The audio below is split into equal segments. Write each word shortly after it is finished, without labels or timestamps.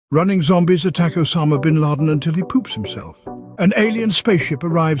Running zombies attack Osama bin Laden until he poops himself. An alien spaceship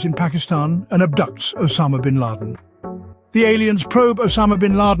arrives in Pakistan and abducts Osama bin Laden. The aliens probe Osama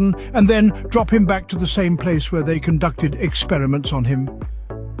bin Laden and then drop him back to the same place where they conducted experiments on him.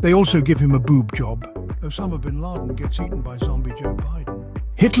 They also give him a boob job. Osama bin Laden gets eaten by zombie Joe Biden.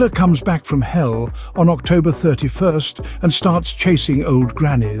 Hitler comes back from hell on October 31st and starts chasing old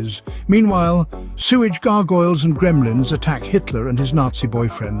grannies. Meanwhile, sewage gargoyles and gremlins attack Hitler and his Nazi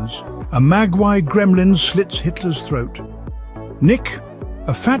boyfriends. A magpie gremlin slits Hitler's throat. Nick,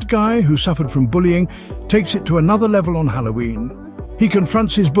 a fat guy who suffered from bullying, takes it to another level on Halloween. He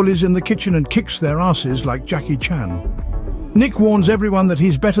confronts his bullies in the kitchen and kicks their asses like Jackie Chan. Nick warns everyone that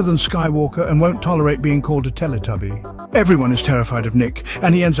he's better than Skywalker and won't tolerate being called a Teletubby. Everyone is terrified of Nick,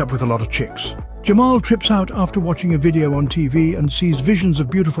 and he ends up with a lot of chicks. Jamal trips out after watching a video on TV and sees visions of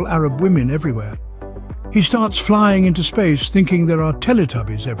beautiful Arab women everywhere. He starts flying into space, thinking there are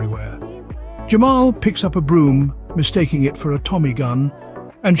Teletubbies everywhere. Jamal picks up a broom, mistaking it for a Tommy gun,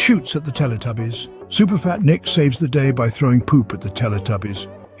 and shoots at the Teletubbies. Superfat Nick saves the day by throwing poop at the Teletubbies.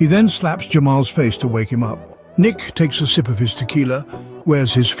 He then slaps Jamal's face to wake him up. Nick takes a sip of his tequila,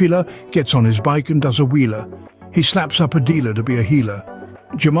 wears his fila, gets on his bike and does a wheeler. He slaps up a dealer to be a healer.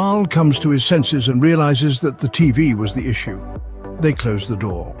 Jamal comes to his senses and realizes that the TV was the issue. They close the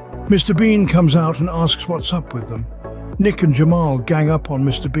door. Mr. Bean comes out and asks what's up with them. Nick and Jamal gang up on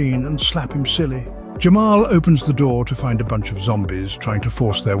Mr. Bean and slap him silly. Jamal opens the door to find a bunch of zombies trying to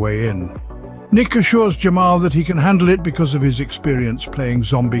force their way in. Nick assures Jamal that he can handle it because of his experience playing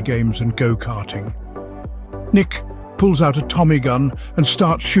zombie games and go-karting. Nick pulls out a Tommy gun and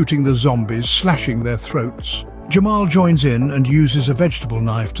starts shooting the zombies, slashing their throats. Jamal joins in and uses a vegetable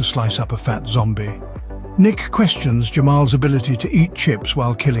knife to slice up a fat zombie. Nick questions Jamal's ability to eat chips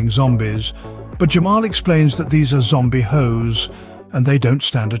while killing zombies, but Jamal explains that these are zombie hoes and they don't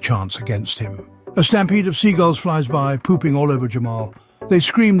stand a chance against him. A stampede of seagulls flies by, pooping all over Jamal. They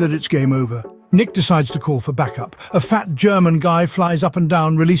scream that it's game over. Nick decides to call for backup. A fat German guy flies up and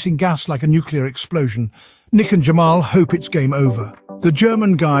down, releasing gas like a nuclear explosion. Nick and Jamal hope it's game over. The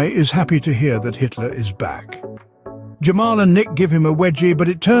German guy is happy to hear that Hitler is back. Jamal and Nick give him a wedgie, but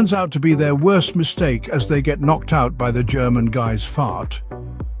it turns out to be their worst mistake as they get knocked out by the German guy's fart.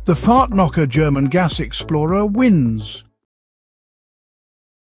 The fart knocker German gas explorer wins.